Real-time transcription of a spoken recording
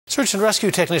Search and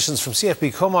rescue technicians from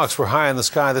CFB Comox were high in the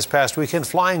sky this past weekend,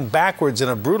 flying backwards in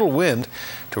a brutal wind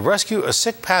to rescue a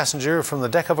sick passenger from the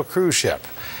deck of a cruise ship.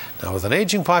 Now, with an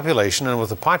aging population and with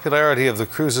the popularity of the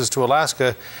cruises to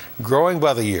Alaska growing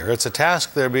by the year, it's a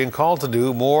task they're being called to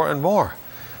do more and more.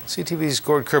 CTV's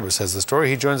Gord Kurbis has the story.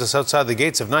 He joins us outside the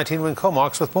gates of 19 Wing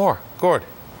Comox with more. Gord.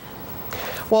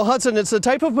 Well, Hudson, it's the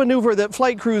type of maneuver that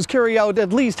flight crews carry out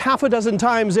at least half a dozen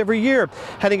times every year,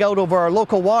 heading out over our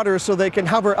local waters so they can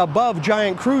hover above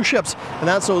giant cruise ships. And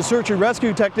that's so search and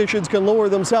rescue technicians can lower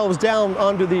themselves down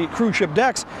onto the cruise ship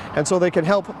decks, and so they can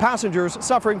help passengers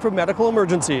suffering from medical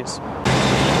emergencies.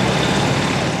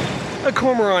 A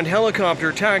Cormorant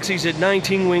helicopter taxis at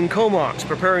 19 Wing Comox,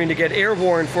 preparing to get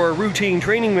airborne for a routine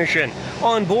training mission.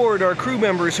 On board are crew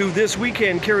members who this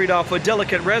weekend carried off a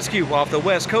delicate rescue off the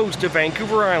west coast of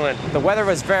Vancouver Island. The weather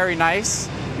was very nice.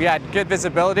 We had good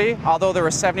visibility, although there were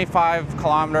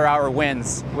 75-kilometer-hour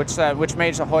winds, which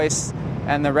made the hoist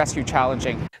and the rescue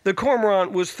challenging. The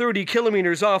Cormorant was 30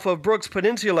 kilometers off of Brooks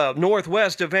Peninsula,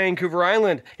 northwest of Vancouver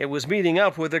Island. It was meeting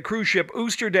up with the cruise ship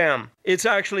Oosterdam. It's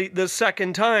actually the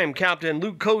second time Captain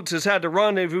Luc Coates has had to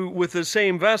rendezvous with the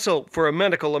same vessel for a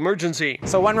medical emergency.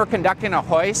 So when we're conducting a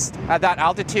hoist at that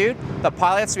altitude, the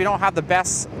pilots, we don't have the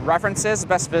best references,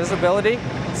 best visibility,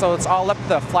 so it's all up to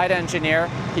the flight engineer.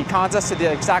 He cons us to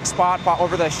the exact spot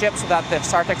over the ship so that the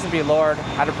StarTech can be lowered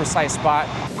at a precise spot.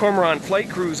 Cormorant flight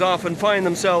crews often find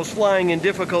themselves flying in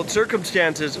difficult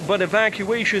circumstances, but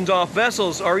evacuations off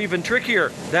vessels are even trickier.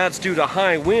 That's due to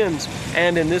high winds.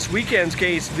 And in this weekend's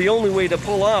case, the only way to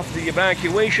pull off the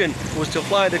evacuation was to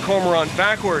fly the Cormorant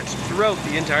backwards throughout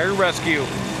the entire rescue.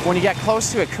 When you get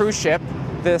close to a cruise ship,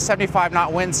 the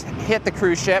 75-knot winds hit the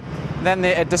cruise ship, then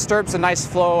it disturbs the nice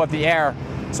flow of the air.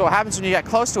 So what happens when you get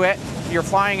close to it, you're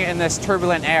flying in this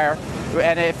turbulent air,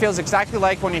 and it feels exactly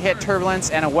like when you hit turbulence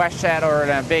in a WestJet or in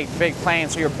a big plane,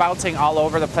 so you're bouncing all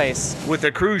over the place. With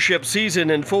the cruise ship season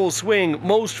in full swing,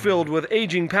 most filled with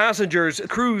aging passengers,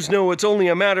 crews know it's only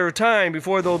a matter of time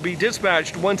before they'll be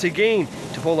dispatched once again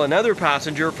to pull another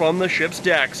passenger from the ship's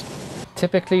decks.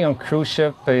 Typically on cruise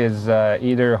ship is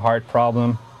either a heart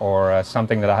problem or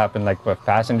something that happened like with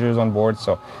passengers on board,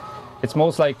 so it's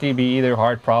most likely to be either a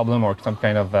heart problem or some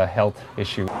kind of health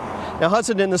issue. Now,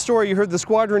 Hudson, in the story, you heard the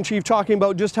squadron chief talking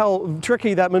about just how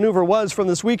tricky that maneuver was from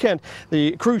this weekend.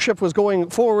 The cruise ship was going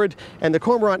forward, and the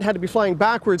Cormorant had to be flying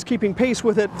backwards, keeping pace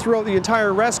with it throughout the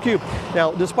entire rescue.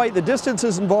 Now, despite the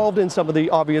distances involved and some of the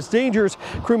obvious dangers,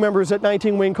 crew members at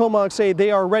 19 Wing Comox say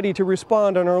they are ready to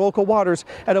respond on our local waters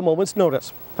at a moment's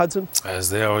notice. Hudson?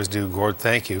 As they always do, Gord,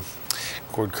 thank you.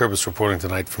 Gord Kurbis reporting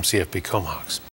tonight from CFB Comox.